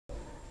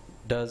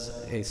Does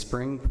a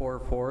spring pour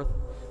forth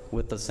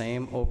with the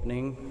same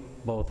opening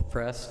both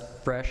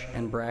fresh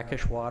and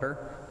brackish water?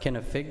 Can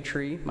a fig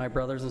tree, my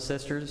brothers and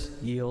sisters,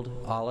 yield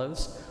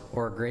olives,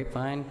 or a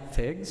grapevine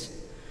figs?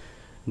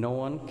 No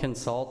one can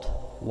salt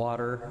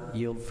water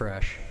yield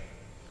fresh,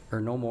 or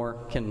no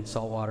more can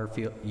salt water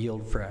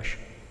yield fresh.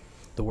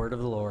 The word of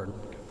the Lord.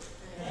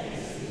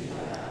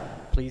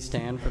 Please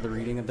stand for the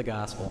reading of the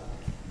gospel.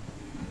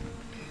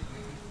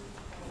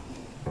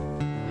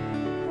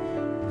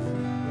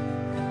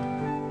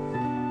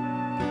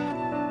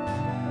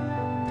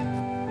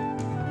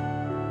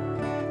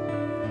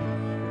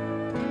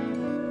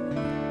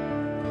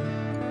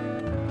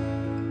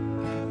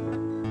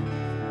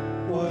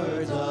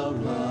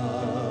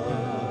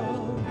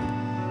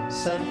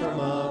 Sent from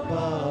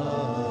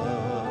above,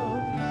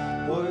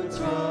 words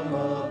from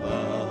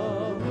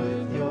above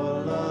with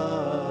your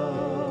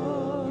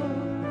love.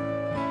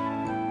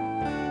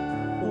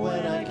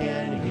 When I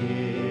can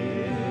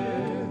hear,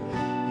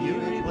 you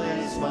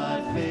replace my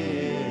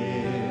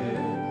fear.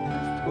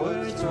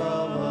 Words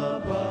from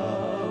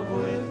above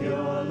with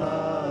your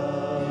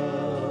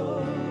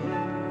love.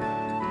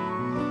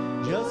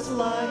 Just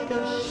like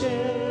a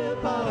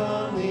ship out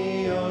on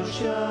the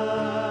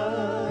ocean,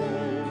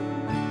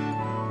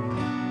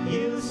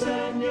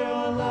 send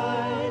your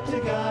light to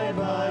guide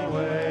my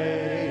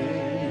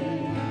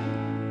way.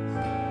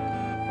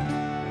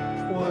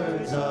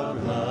 Words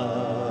of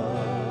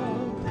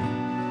love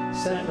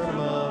sent from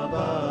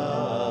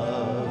above.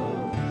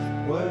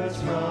 Words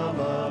from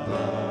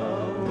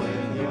above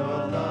with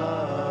your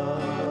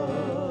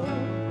love.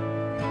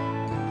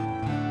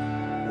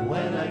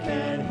 When I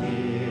can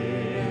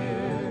hear,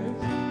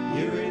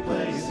 you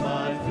replace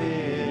my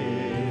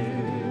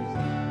fears.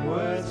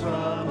 Words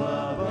from above.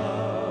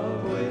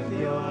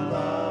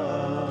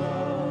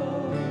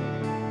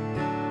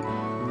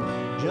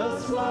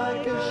 Just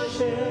like a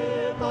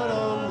ship out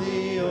on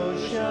the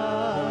ocean,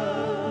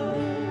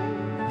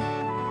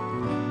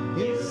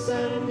 you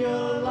send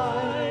your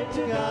light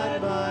to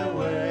guide my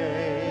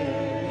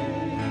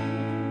way.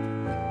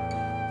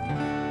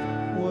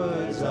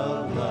 Words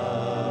of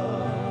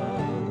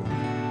love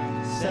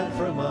sent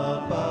from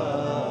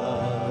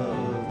above.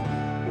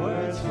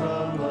 Words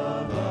from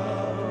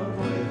above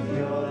with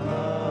your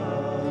love.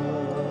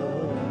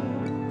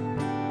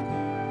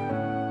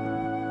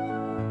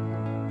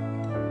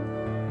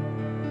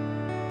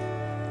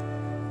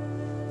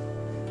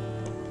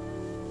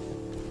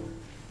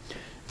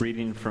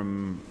 Reading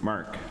from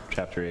Mark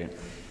chapter 8.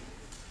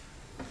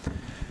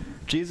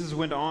 Jesus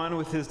went on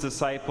with his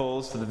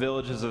disciples to the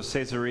villages of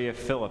Caesarea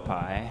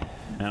Philippi,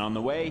 and on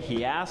the way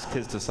he asked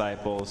his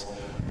disciples,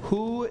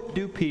 "Who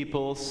do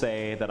people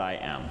say that I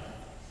am?"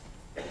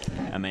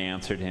 And they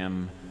answered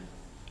him,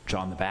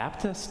 "John the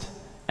Baptist,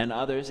 and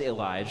others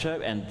Elijah,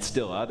 and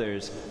still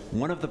others,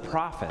 one of the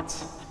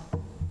prophets."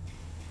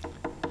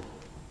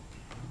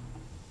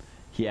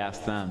 He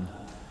asked them,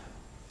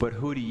 "But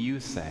who do you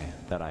say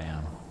that I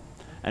am?"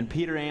 And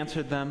Peter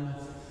answered them,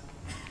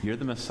 "You're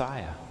the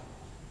Messiah."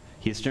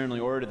 He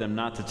sternly ordered them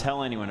not to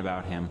tell anyone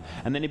about him.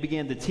 And then he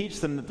began to teach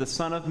them that the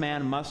Son of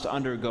Man must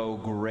undergo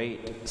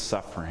great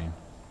suffering,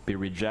 be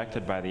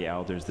rejected by the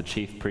elders, the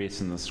chief priests,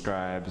 and the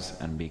scribes,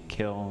 and be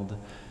killed,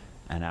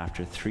 and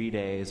after 3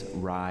 days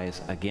rise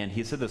again.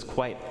 He said this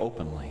quite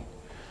openly.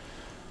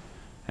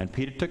 And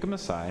Peter took him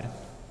aside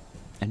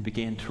and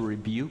began to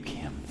rebuke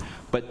him.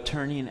 But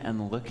turning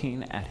and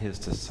looking at his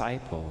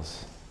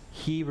disciples,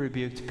 he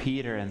rebuked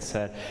Peter and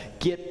said,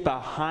 "Get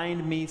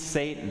behind me,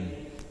 Satan,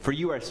 for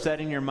you are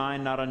setting your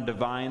mind not on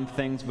divine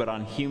things, but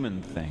on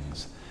human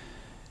things."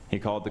 He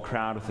called the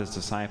crowd with his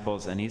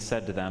disciples, and he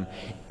said to them,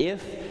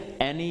 "If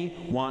any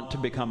want to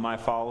become my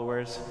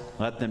followers,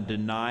 let them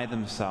deny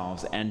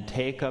themselves and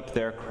take up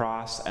their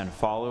cross and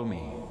follow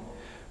me.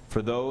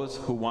 For those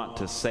who want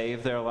to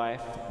save their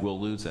life will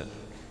lose it.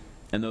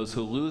 And those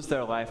who lose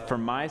their life for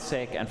my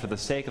sake and for the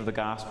sake of the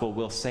gospel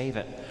will save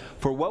it.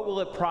 For what will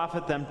it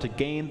profit them to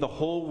gain the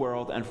whole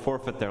world and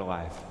forfeit their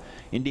life?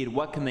 Indeed,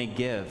 what can they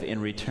give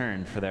in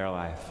return for their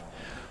life?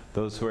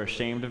 Those who are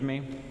ashamed of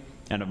me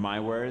and of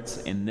my words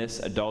in this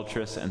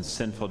adulterous and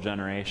sinful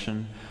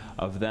generation,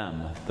 of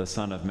them the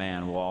Son of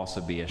Man will also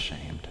be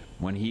ashamed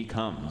when he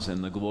comes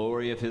in the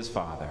glory of his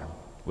Father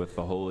with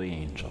the holy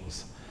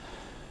angels."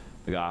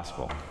 The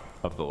Gospel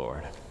of the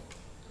Lord.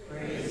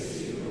 Praise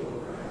to you,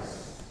 Lord Christ.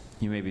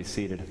 You may be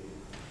seated.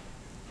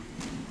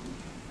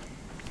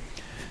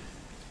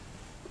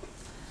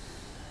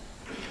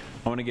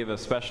 I want to give a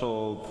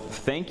special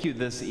thank you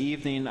this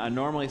evening.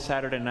 Normally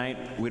Saturday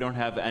night we don't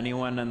have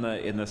anyone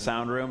in the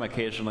sound room.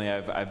 Occasionally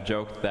I've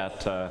joked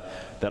that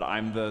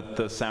I'm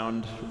the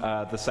sound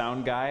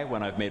guy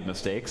when I've made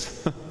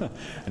mistakes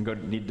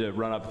and need to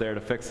run up there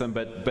to fix them.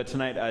 But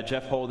tonight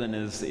Jeff Holden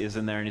is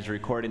in there, and he's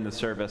recording the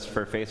service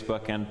for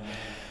Facebook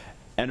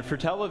and for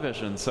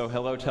television. So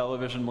hello,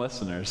 television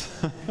listeners.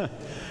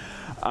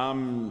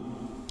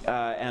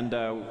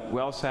 We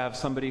also have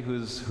somebody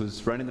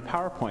who's running the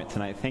PowerPoint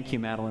tonight. Thank you,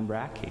 Madeline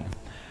Brackey.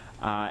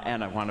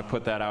 And I want to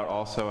put that out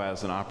also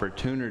as an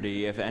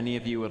opportunity. If any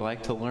of you would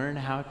like to learn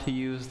how to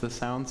use the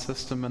sound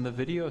system and the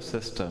video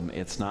system,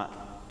 it's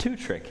not too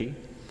tricky,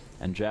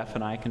 and Jeff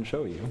and I can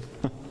show you.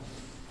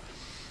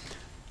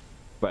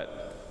 But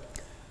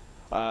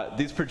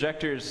these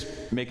projectors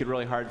make it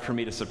really hard for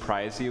me to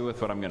surprise you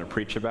with what I'm going to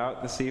preach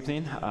about this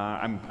evening.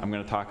 I'm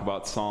going to talk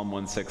about Psalm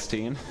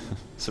 116.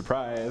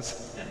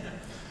 Surprise.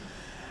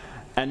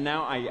 And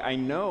now I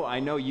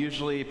know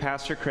usually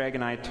Pastor Craig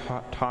and I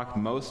talk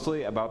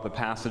mostly about the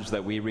passage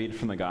that we read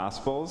from the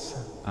Gospels,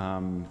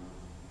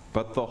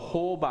 but the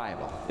whole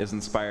Bible is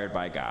inspired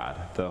by God.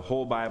 The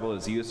whole Bible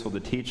is useful to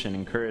teach and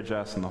encourage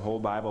us, and the whole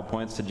Bible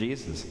points to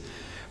Jesus.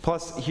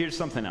 Plus, here's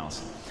something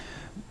else.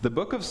 The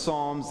book of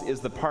Psalms is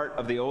the part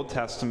of the Old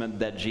Testament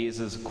that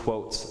Jesus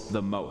quotes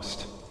the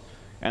most.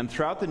 And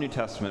throughout the New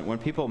Testament, when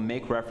people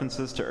make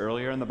references to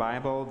earlier in the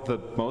Bible, the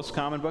most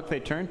common book they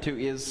turn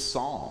to is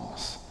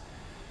Psalms.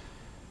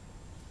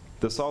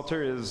 The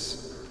Psalter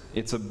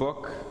it's a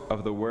book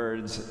of the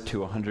words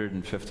to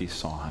 150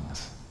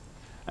 songs.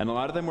 And a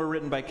lot of them were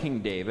written by King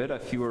David, a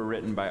few were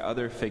written by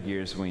other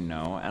figures we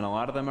know, and a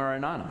lot of them are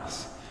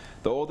anonymous.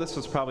 The oldest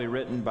was probably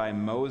written by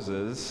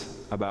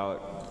Moses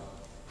about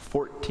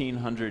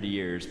 1,400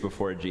 years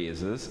before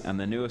Jesus, and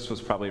the newest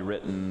was probably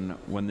written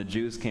when the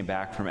Jews came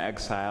back from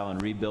exile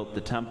and rebuilt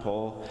the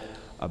temple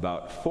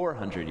about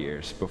 400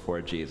 years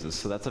before Jesus.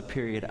 So that's a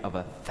period of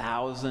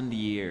 1,000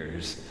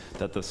 years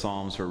that the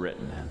Psalms were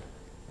written in.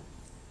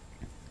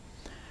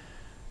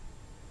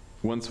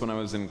 Once when I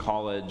was in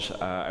college,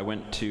 I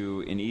went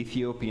to an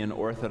Ethiopian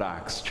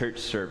Orthodox church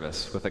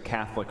service with a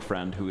Catholic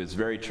friend who is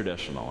very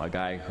traditional, a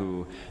guy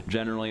who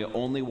generally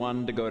only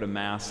wanted to go to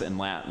Mass in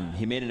Latin.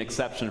 He made an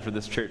exception for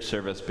this church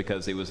service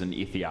because he was an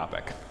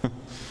Ethiopic.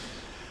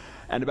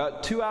 And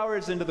about 2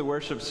 hours into the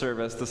worship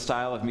service, the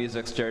style of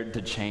music started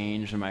to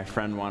change, and my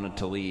friend wanted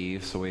to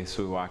leave, so we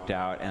walked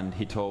out, and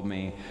he told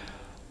me,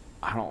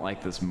 "I don't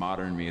like this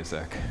modern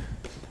music."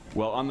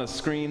 Well, on the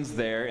screens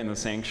there in the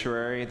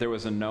sanctuary, there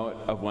was a note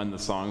of when the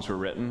songs were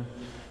written,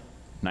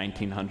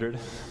 1900.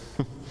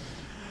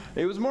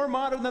 It was more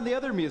modern than the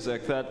other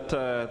music that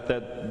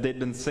they'd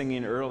been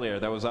singing earlier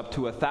that was up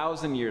to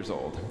 1,000 years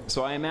old.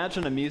 So I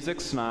imagine a music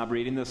snob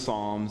reading the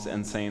Psalms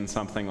and saying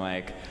something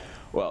like,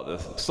 "Well, the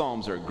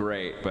Psalms are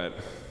great, but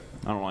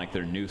I don't like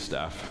their new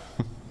stuff."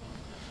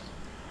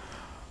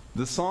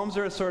 The Psalms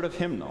are a sort of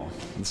hymnal.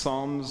 The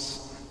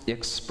Psalms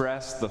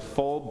express the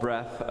full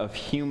breadth of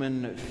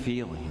human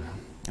feeling.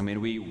 I mean,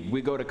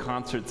 we go to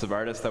concerts of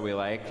artists that we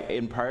like,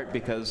 in part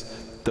because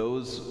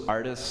those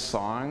artists'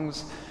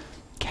 songs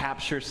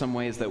capture some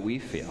ways that we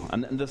feel.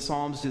 And the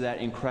Psalms do that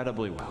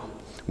incredibly well.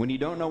 When you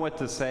don't know what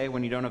to say,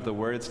 when you don't have the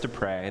words to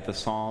pray, the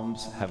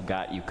Psalms have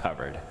got you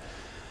covered.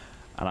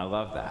 And I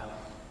love that.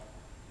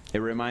 It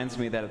reminds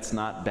me that it's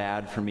not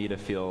bad for me to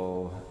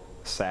feel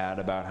sad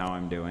about how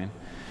I'm doing.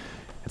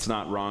 It's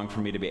not wrong for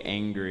me to be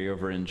angry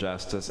over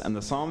injustice. And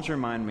the Psalms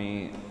remind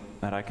me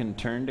that I can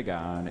turn to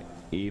God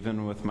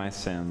even with my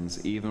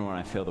sins, even when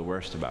I feel the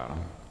worst about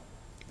them.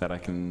 That I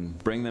can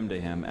bring them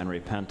to Him and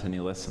repent, and He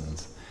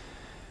listens.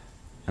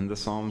 And the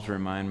Psalms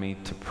remind me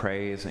to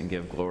praise and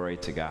give glory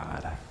to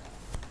God.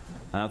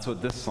 And that's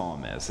what this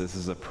psalm is. This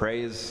is a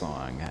praise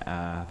song.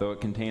 Though it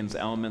contains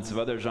elements of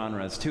other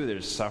genres too.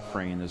 There's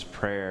suffering, there's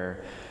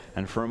prayer,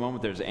 and for a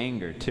moment there's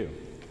anger too.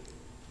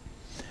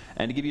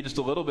 And to give you just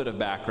a little bit of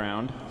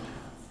background,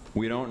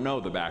 we don't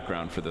know the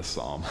background for this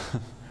psalm.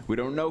 We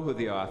don't know who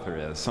the author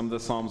is. Some of the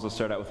psalms will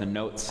start out with a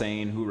note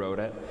saying who wrote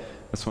it.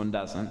 This one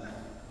doesn't.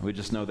 We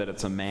just know that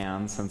it's a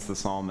man, since the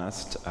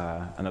psalmist,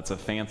 and that's a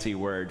fancy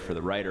word for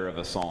the writer of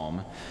a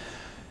psalm.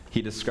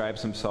 He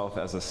describes himself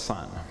as a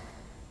son.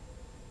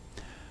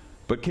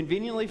 But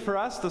conveniently for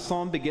us, the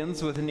psalm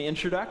begins with an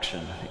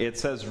introduction. It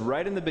says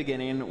right in the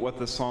beginning what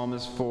the psalm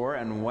is for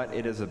and what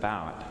it is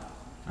about.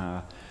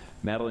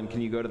 Madeline, can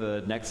you go to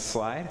the next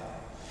slide?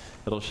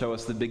 It'll show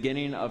us the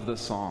beginning of the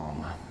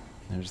psalm.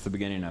 There's the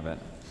beginning of it.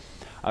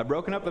 I've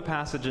broken up the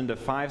passage into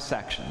 5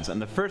 sections, and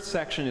the first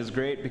section is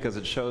great because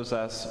it shows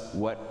us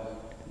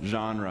what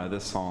genre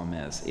this psalm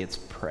is. It's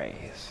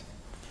praise.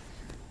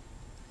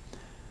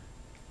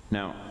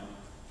 Now,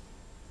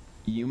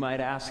 you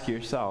might ask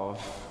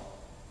yourself,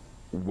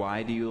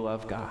 why do you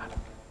love God?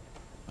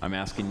 I'm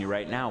asking you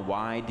right now,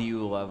 why do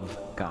you love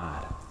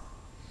God?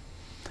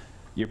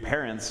 Your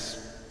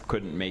parents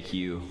couldn't make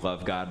you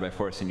love God by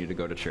forcing you to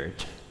go to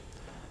church.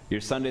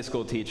 Your Sunday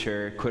school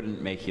teacher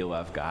couldn't make you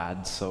love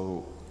God,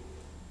 so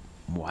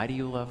why do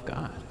you love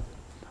God?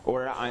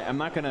 Or I'm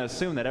not going to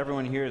assume that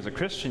everyone here is a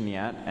Christian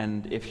yet,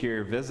 and if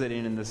you're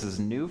visiting and this is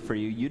new for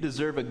you, you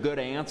deserve a good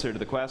answer to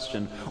the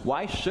question,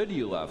 why should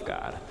you love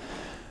God?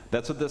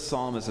 That's what this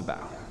psalm is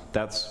about.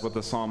 That's what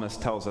the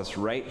psalmist tells us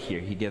right here.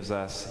 He gives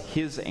us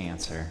his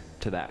answer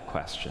to that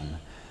question.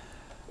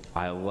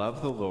 I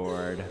love the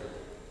Lord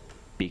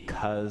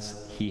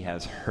because He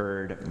has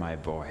heard my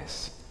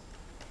voice.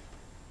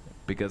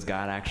 Because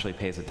God actually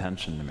pays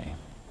attention to me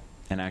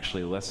and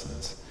actually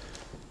listens.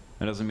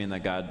 It doesn't mean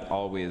that God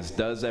always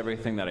does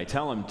everything that I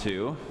tell Him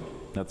to.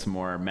 That's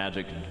more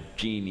magic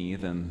genie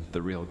than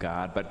the real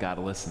God, but God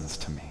listens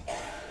to me,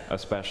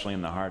 especially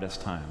in the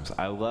hardest times.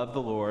 I love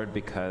the Lord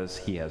because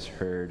he has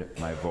heard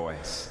my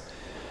voice,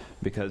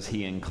 because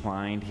he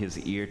inclined his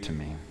ear to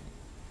me.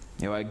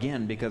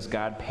 Again, because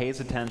God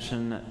pays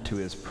attention to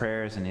his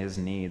prayers and his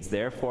needs.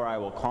 Therefore, I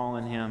will call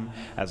on him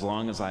as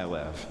long as I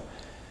live.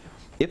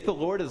 If the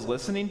Lord is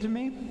listening to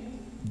me,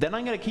 then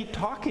I'm going to keep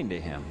talking to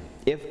him.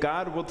 If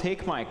God will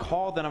take my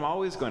call, then I'm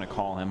always going to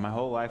call him my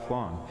whole life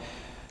long.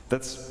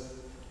 That's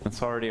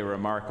already a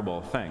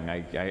remarkable thing.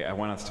 I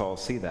want us to all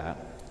see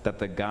that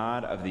the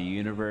God of the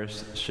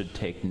universe should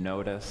take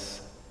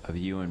notice of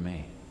you and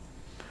me.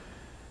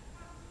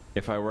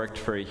 If I worked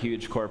for a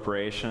huge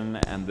corporation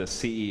and the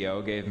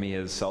CEO gave me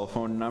his cell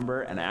phone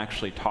number and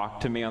actually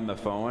talked to me on the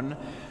phone,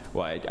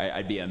 well,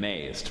 I'd be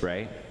amazed,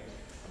 right?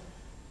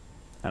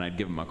 And I'd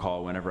give him a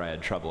call whenever I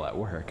had trouble at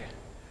work.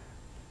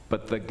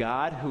 But the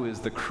God who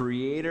is the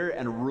creator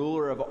and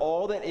ruler of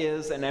all that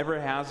is and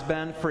ever has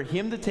been, for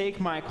him to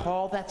take my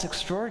call, that's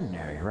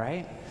extraordinary,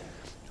 right?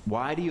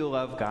 Why do you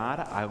love God?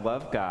 I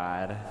love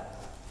God,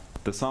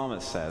 the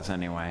psalmist says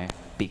anyway,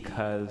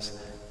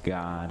 because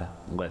God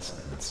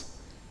listens.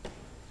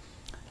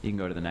 You can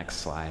go to the next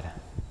slide.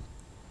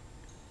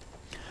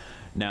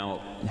 Now,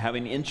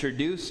 having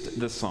introduced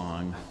the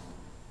song,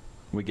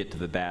 we get to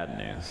the bad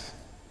news.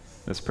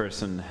 This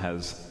person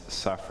has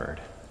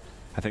suffered.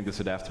 I think this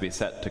would have to be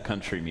set to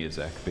country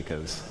music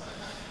because,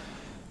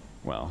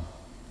 well,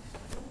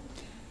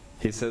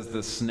 he says,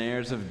 the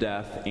snares of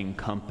death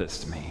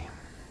encompassed me.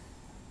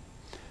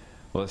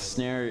 Well, a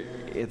snare,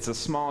 it's a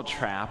small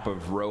trap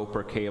of rope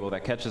or cable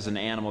that catches an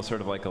animal,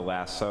 sort of like a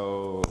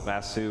lasso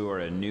or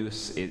a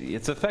noose.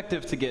 It's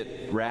effective to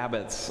get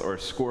rabbits or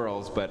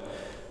squirrels, but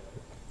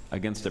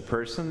against a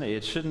person,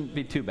 it shouldn't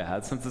be too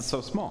bad since it's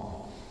so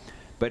small.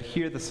 But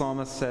here the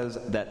psalmist says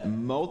that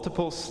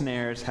multiple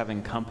snares have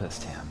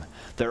encompassed him.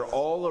 They're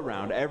all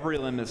around. Every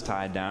limb is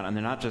tied down, and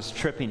they're not just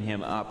tripping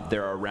him up,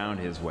 they're around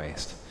his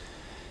waist.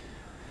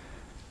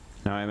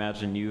 Now, I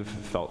imagine you've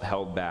felt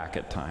held back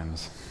at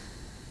times.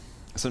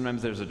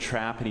 Sometimes there's a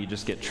trap and you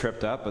just get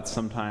tripped up, but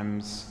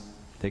sometimes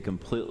they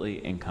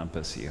completely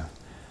encompass you.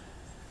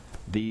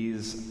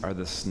 These are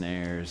the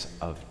snares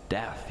of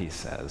death, he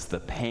says.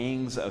 The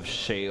pangs of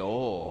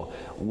Sheol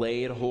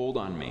laid hold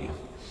on me.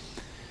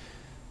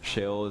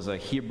 Sheol is a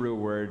Hebrew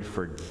word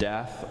for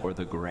death or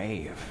the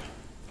grave.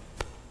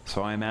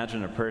 So I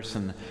imagine a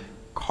person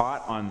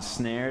caught on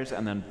snares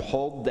and then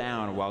pulled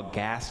down while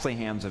ghastly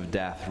hands of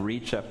death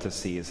reach up to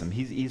seize him.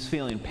 He's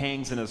feeling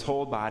pangs in his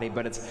whole body,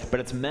 but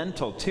it's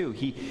mental too.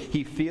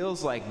 He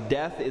feels like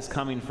death is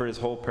coming for his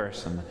whole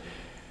person.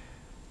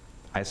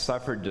 I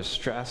suffered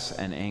distress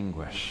and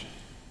anguish.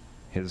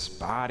 His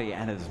body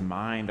and his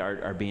mind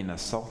are being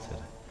assaulted.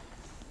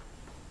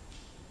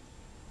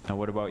 Now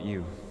what about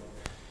you?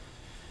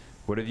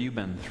 What have you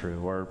been through,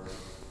 or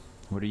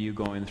what are you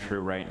going through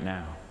right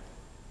now?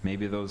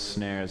 Maybe those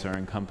snares are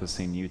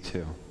encompassing you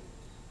too.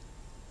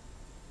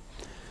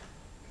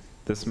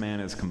 This man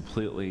is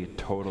completely,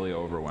 totally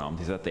overwhelmed.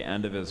 He's at the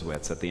end of his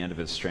wits, at the end of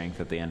his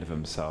strength, at the end of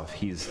himself.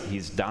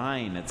 He's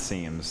dying, it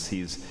seems.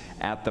 He's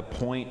at the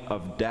point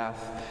of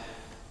death.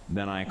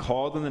 Then I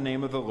called in the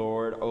name of the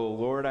Lord. Oh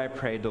Lord, I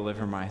pray,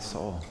 deliver my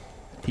soul.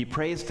 He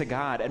prays to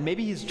God, and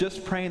maybe he's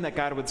just praying that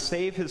God would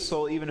save his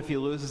soul even if he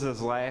loses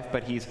his life,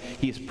 but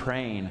he's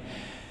praying.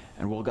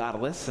 And will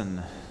God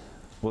listen?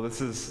 Well,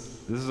 this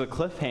is a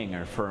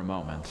cliffhanger for a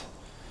moment.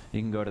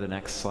 You can go to the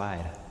next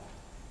slide.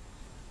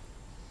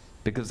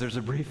 Because there's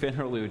a brief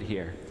interlude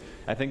here.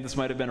 I think this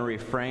might have been a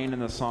refrain in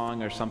the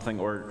song or something,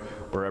 or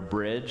a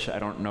bridge. I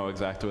don't know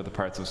exactly what the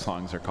parts of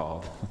songs are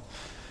called.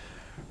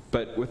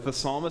 But with the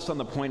psalmist on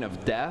the point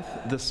of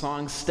death, the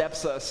song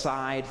steps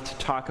aside to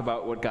talk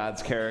about what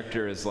God's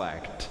character is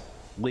like,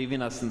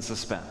 leaving us in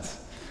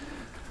suspense.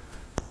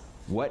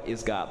 What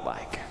is God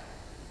like?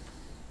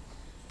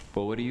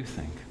 Well, what do you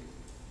think?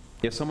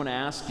 If someone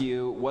asked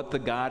you what the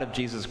God of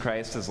Jesus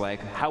Christ is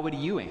like, how would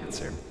you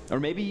answer? Or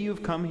maybe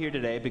you've come here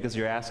today because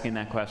you're asking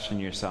that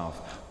question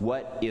yourself.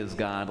 What is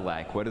God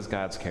like? What is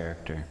God's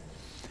character?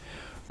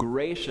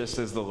 Gracious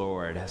is the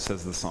Lord,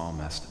 says the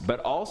psalmist,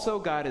 but also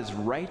God is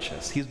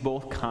righteous. He's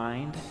both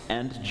kind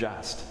and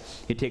just.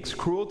 He takes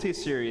cruelty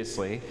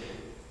seriously,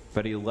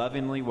 but he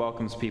lovingly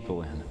welcomes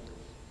people in.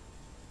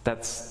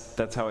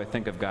 That's how I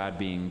think of God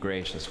being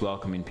gracious,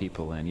 welcoming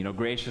people in. You know,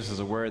 gracious is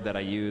a word that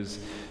I use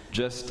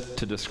just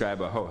to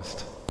describe a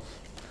host,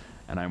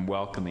 and I'm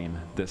welcoming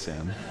this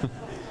in.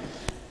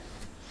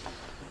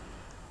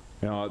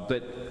 You know,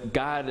 but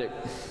God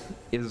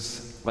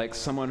is like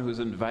someone who's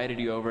invited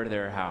you over to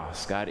their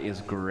house. God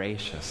is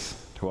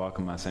gracious to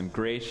welcome us. And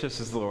gracious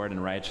is the Lord,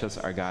 and righteous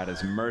our God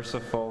is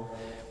merciful,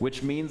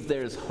 which means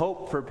there's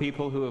hope for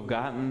people who have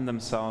gotten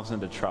themselves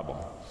into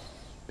trouble.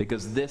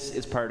 Because this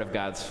is part of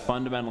God's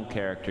fundamental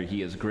character.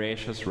 He is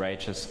gracious,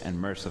 righteous, and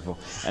merciful.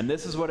 And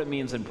this is what it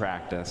means in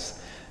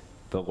practice.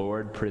 The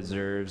Lord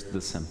preserves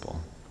the simple.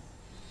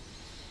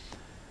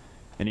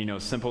 And you know,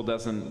 simple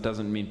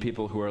doesn't mean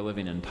people who are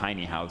living in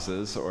tiny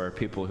houses or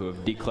people who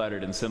have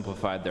decluttered and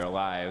simplified their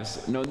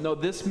lives. No,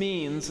 this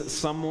means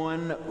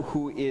someone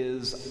who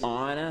is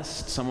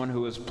honest, someone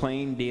who is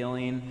plain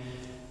dealing,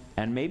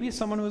 and maybe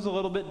someone who is a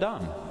little bit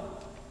dumb.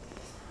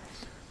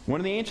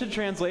 One of the ancient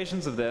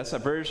translations of this, a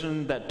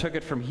version that took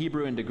it from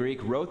Hebrew into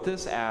Greek, wrote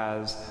this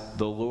as,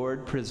 "The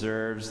Lord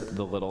preserves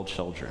the little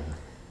children."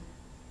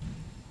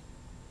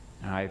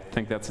 I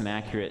think that's an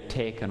accurate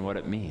take on what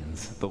it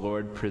means. The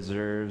Lord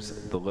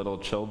preserves the little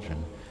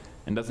children.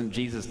 And doesn't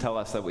Jesus tell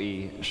us that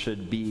we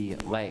should be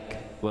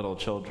like little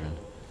children?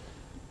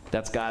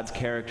 That's God's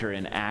character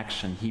in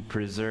action. He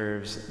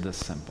preserves the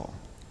simple.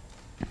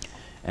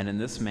 And in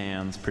this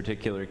man's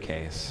particular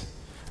case,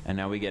 and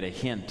now we get a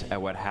hint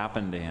at what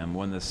happened to him,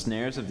 when the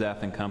snares of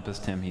death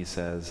encompassed him, he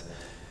says,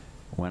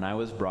 "When I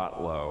was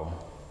brought low,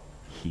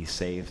 he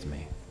saved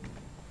me."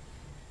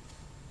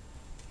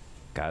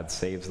 God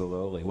saves the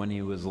lowly. When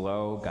he was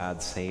low,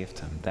 God saved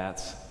him.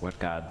 That's what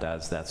God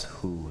does. That's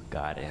who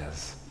God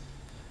is.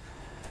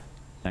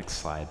 Next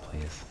slide,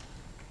 please.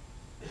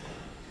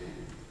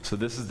 So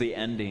this is the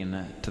ending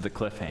to the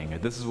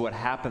cliffhanger. This is what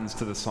happens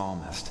to the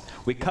psalmist.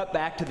 We cut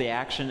back to the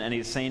action, and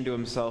he's saying to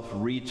himself,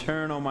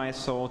 "Return, O my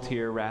soul, to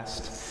your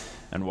rest."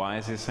 And why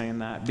is he saying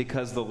that?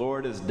 Because the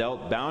Lord has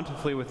dealt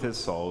bountifully with his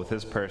soul, with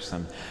his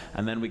person.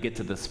 And then we get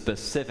to the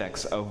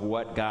specifics of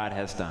what God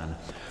has done.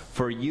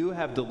 "For you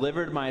have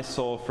delivered my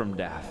soul from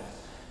death."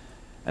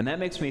 And that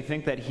makes me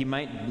think that he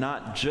might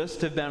not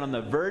just have been on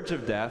the verge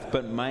of death,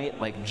 but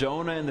might, like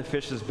Jonah in the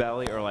fish's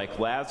belly, or like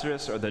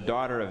Lazarus or the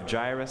daughter of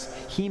Jairus,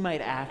 he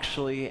might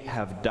actually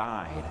have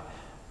died.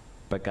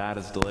 But God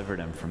has delivered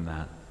him from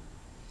that.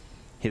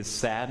 His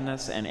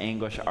sadness and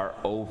anguish are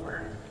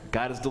over.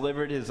 God has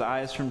delivered his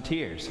eyes from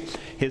tears.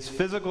 His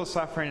physical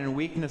suffering and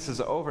weakness is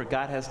over.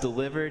 God has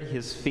delivered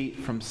his feet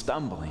from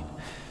stumbling.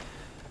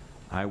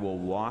 "I will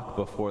walk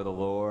before the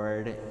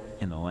Lord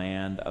in the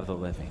land of the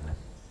living."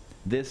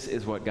 This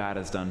is what God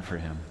has done for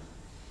him.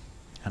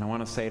 And I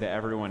want to say to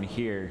everyone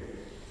here,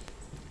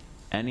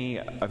 any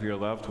of your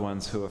loved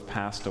ones who have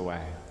passed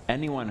away,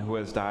 anyone who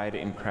has died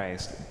in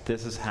Christ,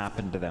 this has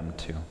happened to them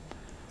too.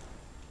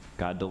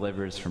 God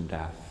delivers from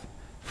death,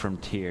 from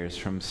tears,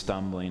 from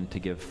stumbling, to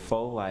give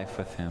full life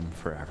with him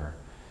forever.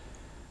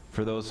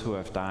 For those who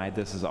have died,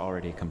 this is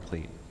already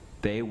complete.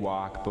 They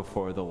walk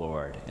before the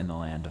Lord in the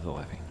land of the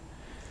living.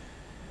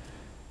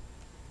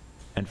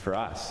 And for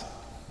us,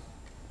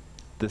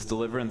 this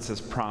deliverance is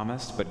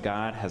promised, but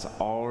God has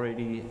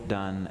already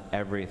done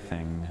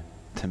everything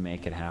to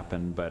make it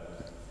happen,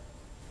 but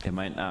it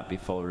might not be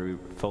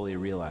fully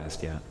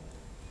realized yet.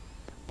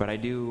 But I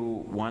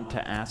do want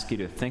to ask you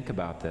to think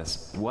about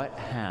this. What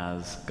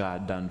has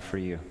God done for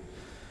you?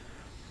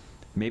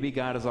 Maybe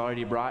God has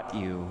already brought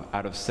you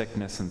out of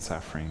sickness and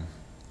suffering.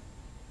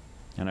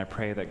 And I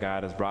pray that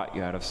God has brought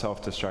you out of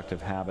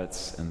self-destructive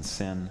habits and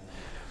sin.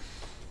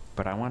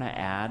 But I want to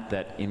add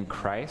that in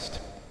Christ,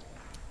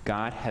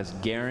 God has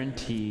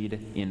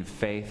guaranteed in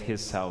faith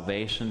his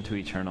salvation to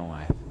eternal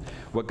life.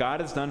 What God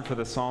has done for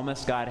the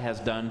psalmist, God has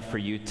done for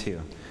you too.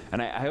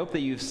 And I hope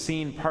that you've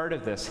seen part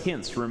of this,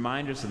 hints,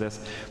 reminders of this,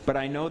 but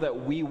I know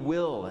that we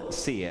will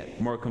see it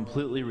more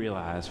completely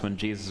realized when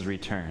Jesus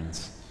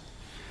returns.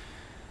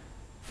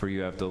 "For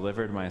you have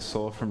delivered my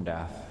soul from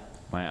death,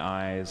 my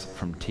eyes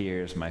from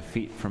tears, my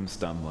feet from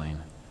stumbling."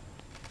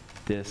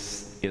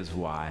 This is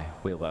why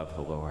we love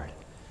the Lord.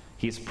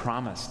 He's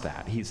promised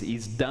that.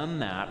 He's done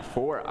that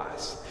for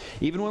us.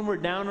 Even when we're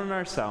down on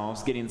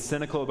ourselves, getting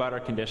cynical about our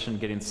condition,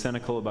 getting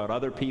cynical about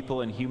other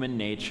people and human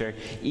nature,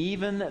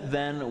 even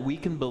then we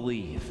can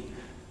believe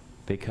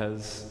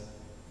because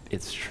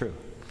it's true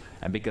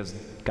and because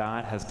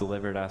God has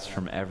delivered us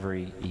from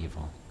every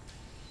evil.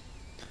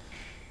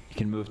 You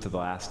can move to the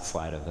last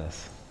slide of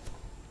this.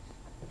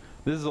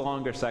 This is a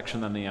longer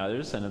section than the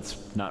others, and it's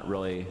not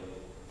really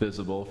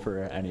visible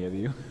for any of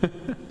you. A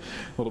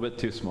little bit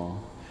too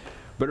small.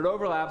 But it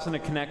overlaps and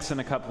it connects in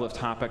a couple of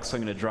topics, so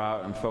I'm going to draw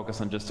out and focus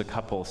on just a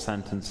couple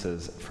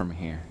sentences from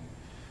here.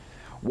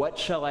 "What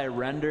shall I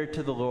render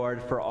to the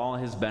Lord for all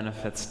his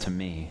benefits to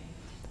me?"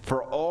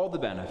 For all the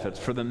benefits,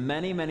 for the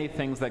many, many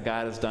things that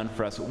God has done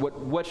for us.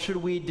 What should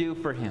we do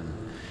for him?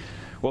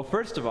 Well,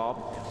 first of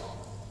all,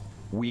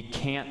 we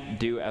can't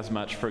do as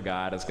much for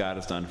God as God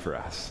has done for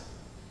us.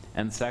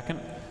 And second,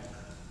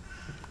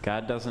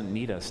 God doesn't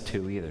need us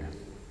to either.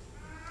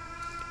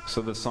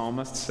 So the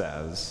psalmist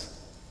says,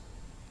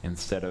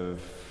 instead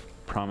of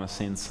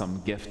promising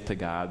some gift to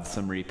God,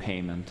 some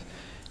repayment,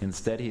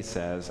 instead he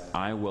says,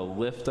 "I will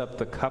lift up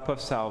the cup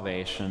of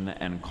salvation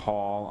and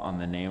call on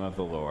the name of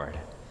the Lord."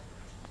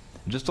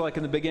 Just like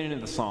in the beginning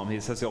of the psalm,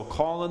 he says he'll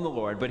call on the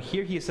Lord, but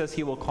here he says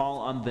he will call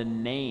on the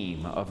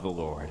name of the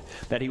Lord,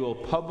 that he will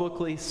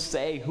publicly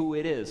say who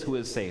it is who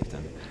has saved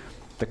him.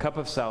 The cup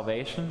of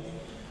salvation,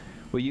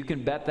 well, you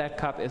can bet that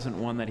cup isn't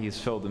one that he's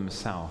filled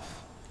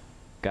himself.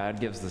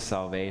 God gives the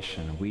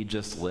salvation. We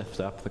just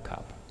lift up the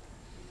cup.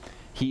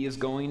 He is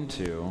going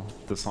to,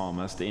 the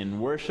psalmist, in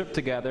worship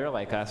together,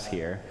 like us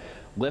here,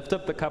 lift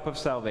up the cup of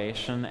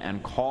salvation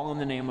and call on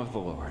the name of the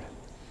Lord.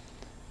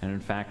 And in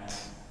fact,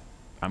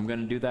 I'm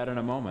going to do that in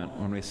a moment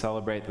when we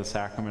celebrate the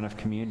sacrament of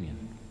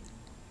communion.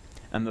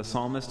 And the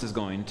psalmist is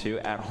going to,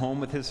 at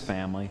home with his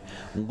family,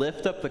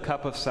 lift up the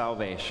cup of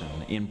salvation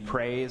in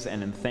praise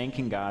and in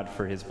thanking God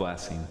for his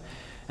blessing,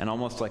 and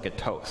almost like a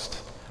toast,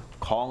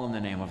 call on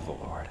the name of the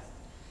Lord.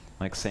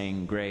 Like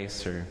saying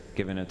grace or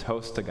giving a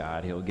toast to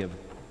God, he'll give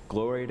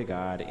glory to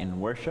God in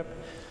worship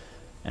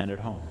and at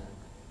home.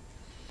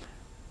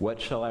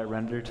 What shall I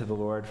render to the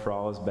Lord for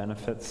all his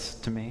benefits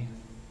to me?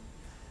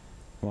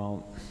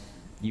 Well,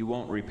 you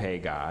won't repay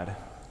God,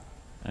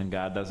 and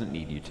God doesn't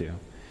need you to.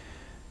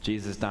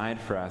 Jesus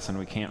died for us, and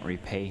we can't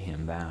repay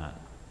him that.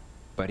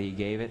 But he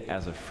gave it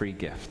as a free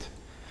gift,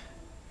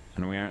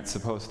 and we aren't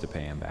supposed to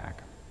pay him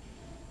back.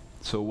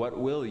 So what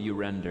will you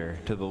render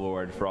to the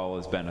Lord for all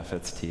his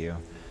benefits to you?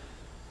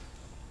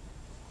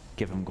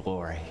 Give him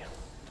glory.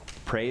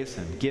 Praise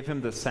him. Give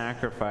him the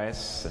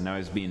sacrifice, and now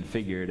he's being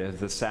figurative,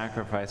 the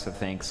sacrifice of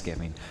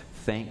thanksgiving.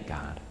 Thank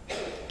God.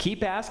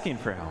 Keep asking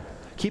for help.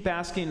 Keep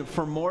asking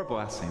for more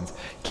blessings.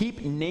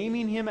 Keep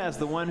naming him as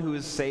the one who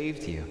has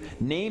saved you.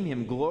 Name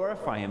him,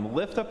 glorify him,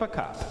 lift up a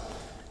cup,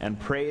 and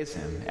praise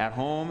him. At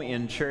home,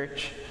 in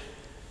church,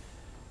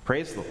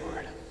 praise the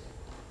Lord.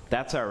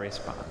 That's our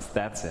response.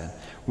 That's it.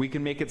 We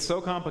can make it so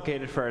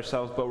complicated for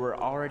ourselves, but we're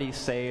already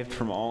saved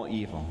from all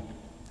evil.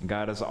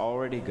 God is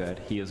already good.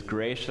 He is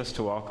gracious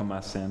to welcome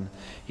us in.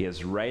 He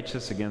is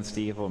righteous against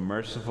evil,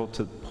 merciful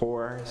to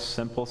poor,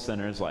 simple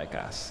sinners like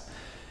us.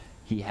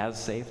 He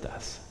has saved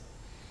us.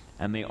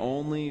 And the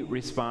only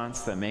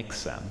response that makes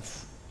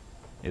sense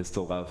is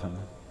to love him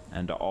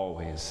and to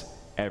always,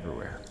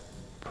 everywhere,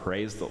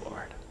 praise the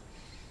Lord.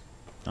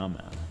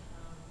 Amen.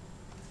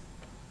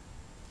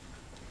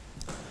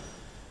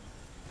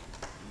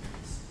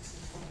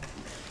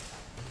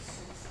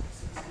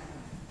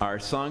 Our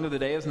song of the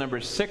day is number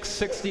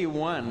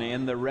 661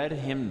 in the red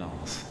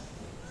hymnals.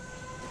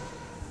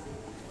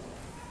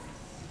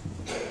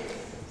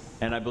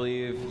 And I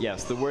believe,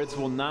 yes, the words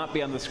will not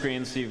be on the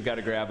screen, so you've got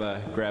to grab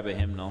a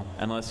hymnal,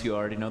 unless you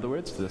already know the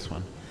words to this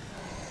one.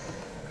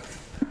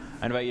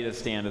 I invite you to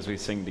stand as we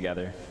sing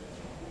together.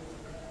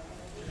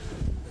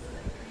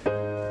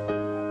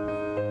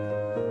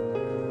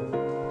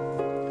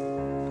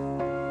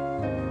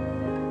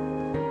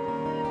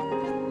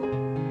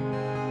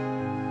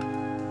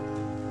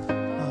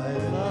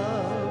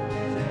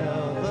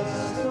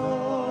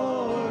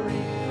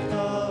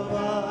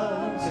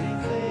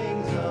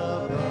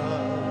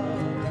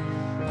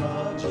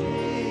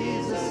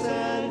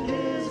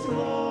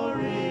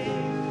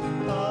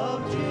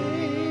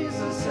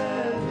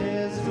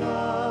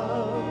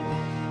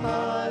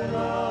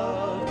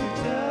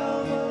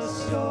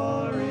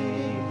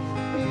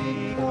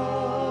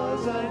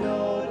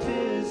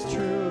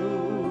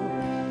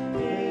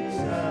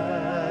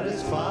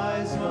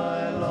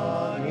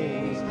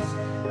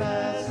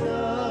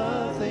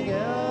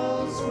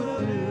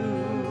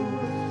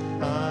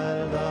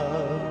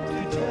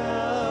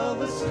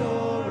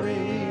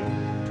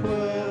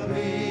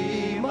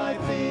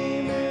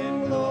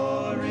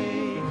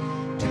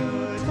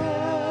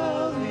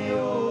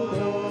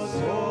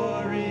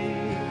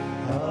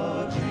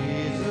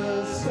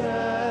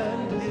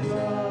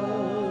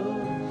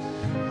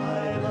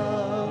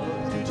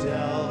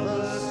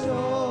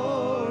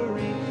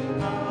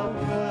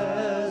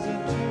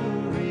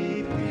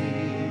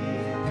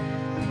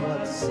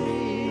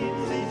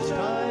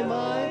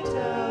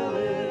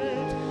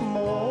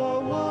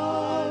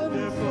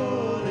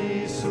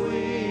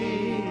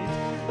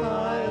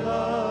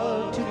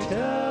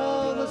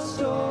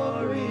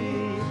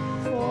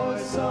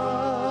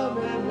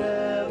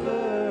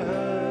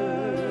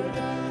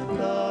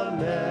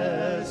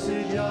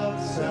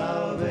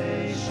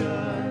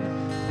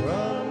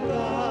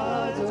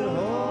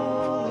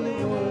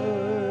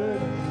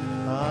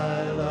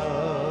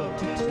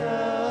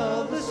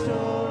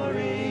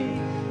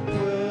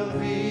 Will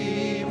be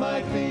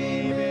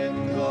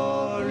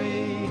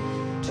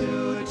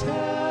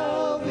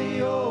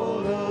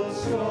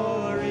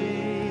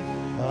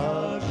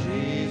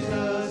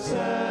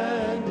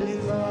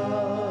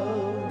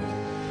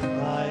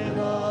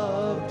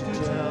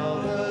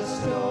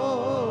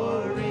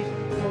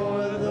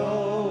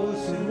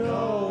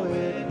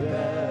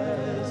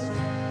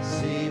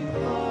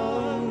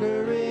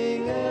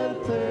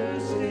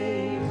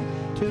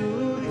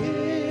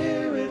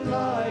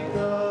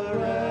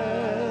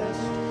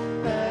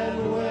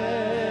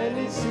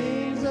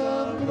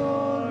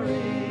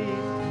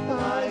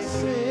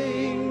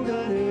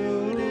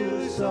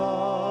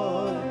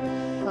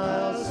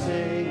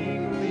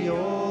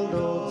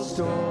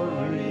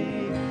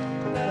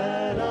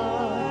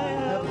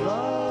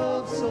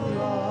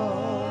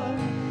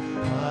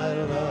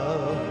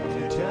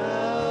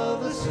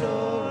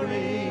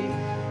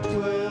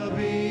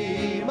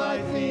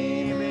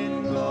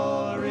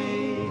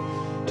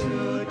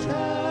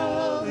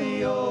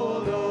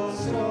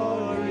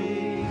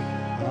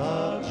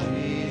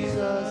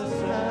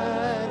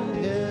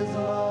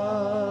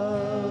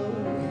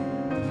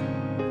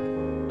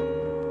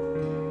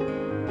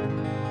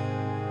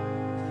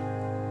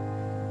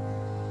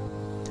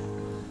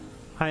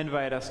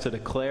invite us to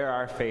declare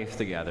our faith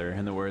together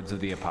in the words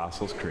of the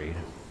Apostles' Creed.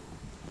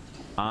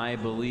 I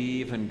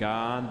believe in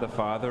God, the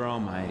Father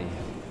Almighty,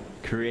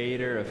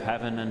 creator of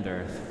heaven and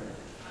earth.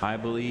 I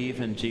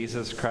believe in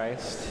Jesus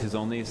Christ, his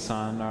only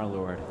Son, our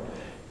Lord.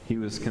 He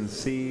was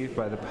conceived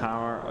by the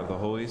power of the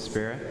Holy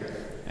Spirit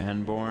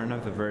and born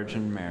of the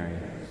Virgin Mary.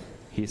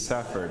 He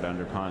suffered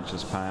under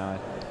Pontius Pilate,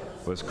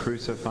 was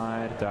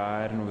crucified,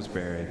 died, and was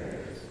buried.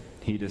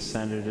 He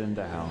descended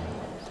into hell.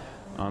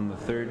 On the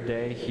third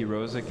day he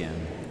rose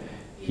again.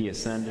 He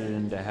ascended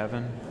into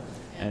heaven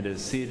and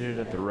is seated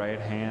at the right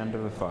hand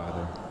of the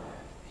Father.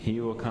 He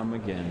will come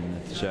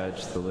again to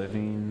judge the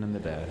living and the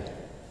dead.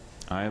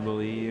 I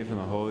believe in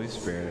the Holy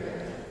Spirit,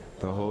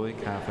 the Holy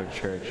Catholic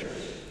Church,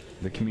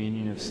 the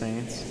communion of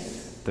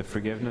saints, the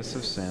forgiveness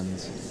of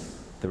sins,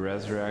 the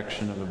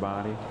resurrection of the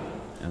body,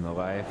 and the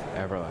life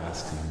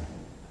everlasting.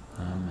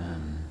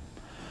 Amen.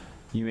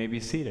 You may be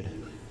seated.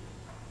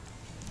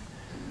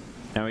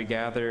 Now we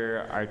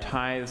gather our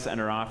tithes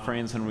and our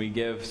offerings, and we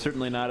give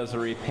certainly not as a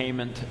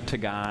repayment to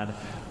God,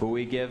 but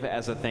we give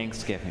as a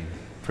thanksgiving,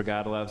 for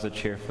God loves a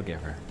cheerful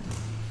giver.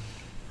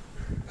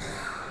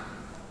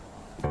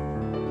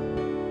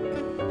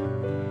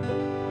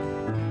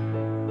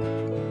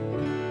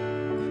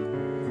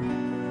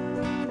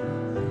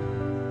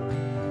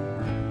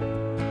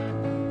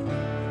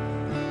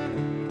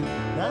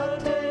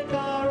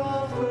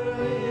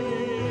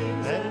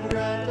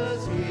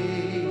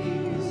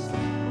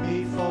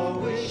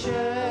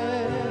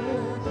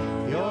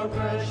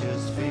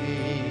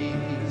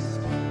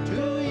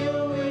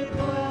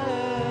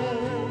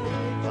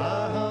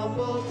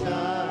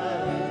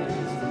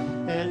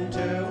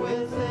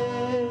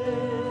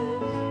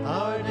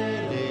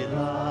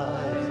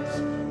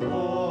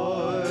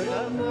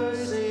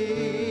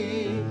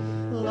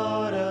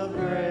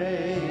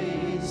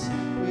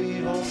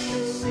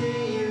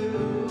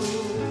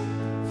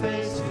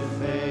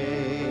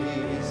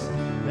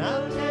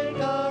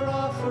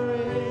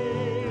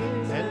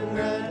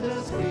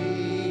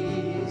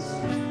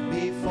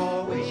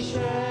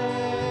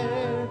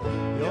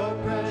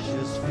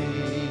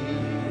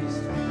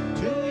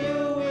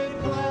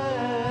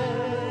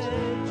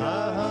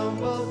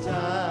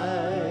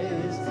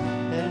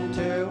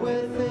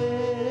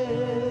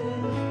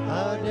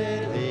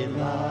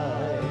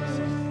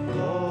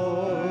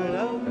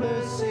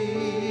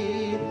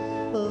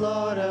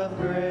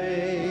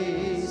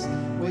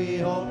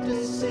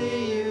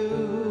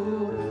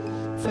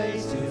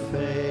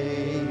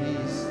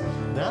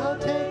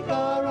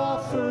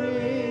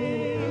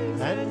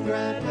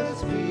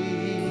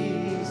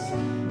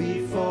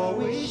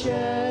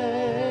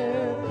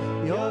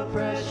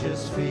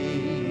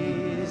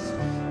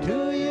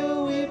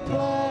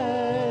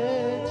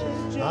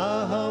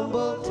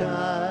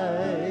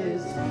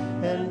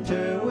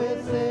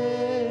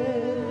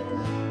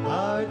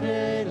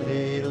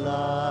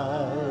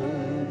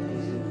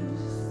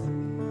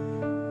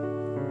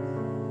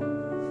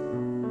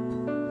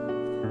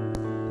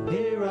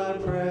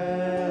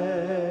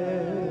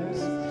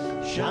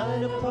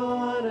 Shine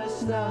upon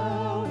us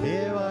now,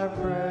 hear our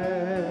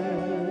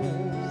prayers.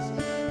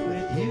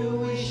 With you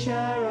we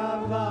share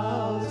our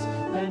vows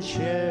and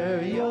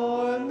share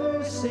your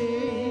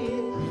mercy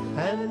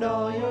and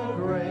all your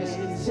grace.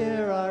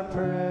 Hear our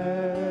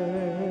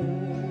prayers.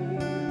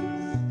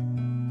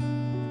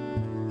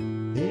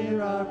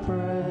 Hear our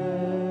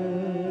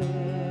prayers.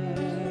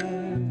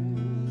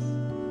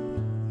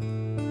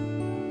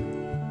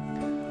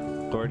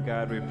 Lord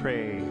God, we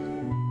pray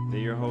that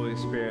your Holy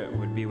Spirit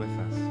would be with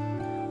us.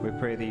 We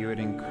pray that you would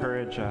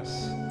encourage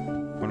us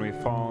when we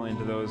fall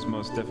into those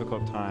most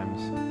difficult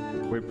times.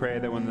 We pray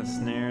that when the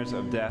snares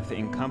of death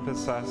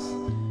encompass us,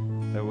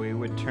 that we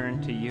would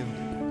turn to you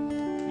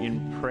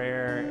in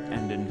prayer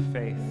and in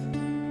faith,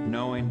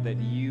 knowing that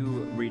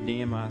you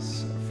redeem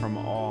us from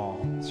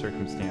all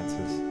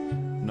circumstances,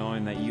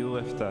 knowing that you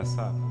lift us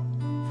up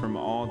from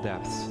all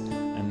depths,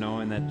 and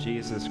knowing that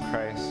Jesus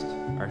Christ,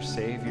 our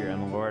Savior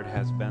and Lord,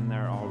 has been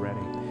there already.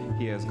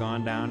 He has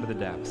gone down to the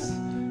depths,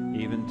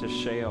 even to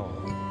Sheol,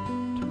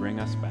 to bring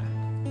us back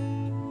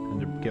and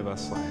to give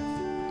us life.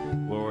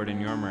 Lord, in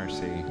your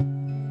mercy,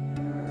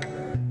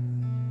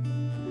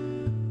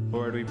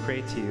 Lord, we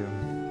pray to you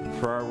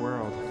for our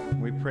world.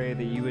 We pray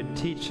that you would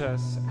teach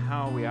us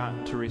how we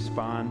ought to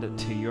respond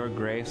to your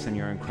grace and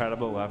your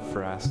incredible love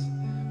for us.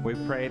 We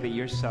pray that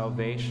your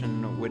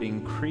salvation would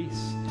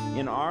increase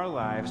in our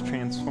lives,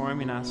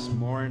 transforming us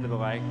more into the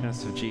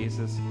likeness of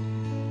Jesus.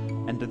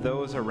 And to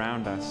those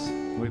around us,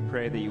 we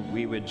pray that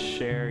we would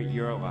share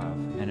your love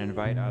and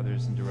invite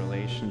others into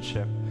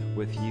relationship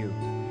with you.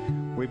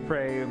 We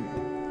pray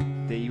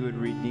that you would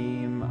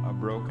redeem a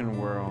broken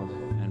world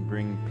and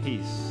bring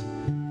peace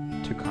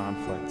to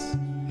conflicts.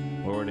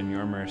 Lord, in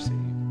your mercy.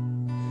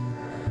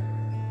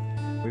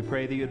 We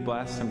pray that you would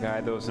bless and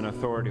guide those in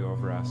authority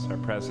over us, our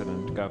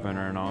president,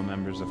 governor, and all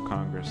members of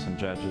Congress and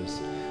judges.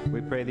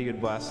 We pray that you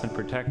would bless and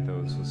protect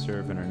those who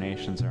serve in our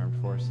nation's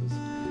armed forces.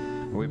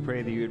 And we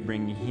pray that you would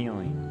bring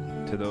healing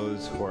to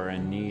those who are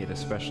in need,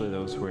 especially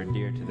those who are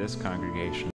dear to this congregation.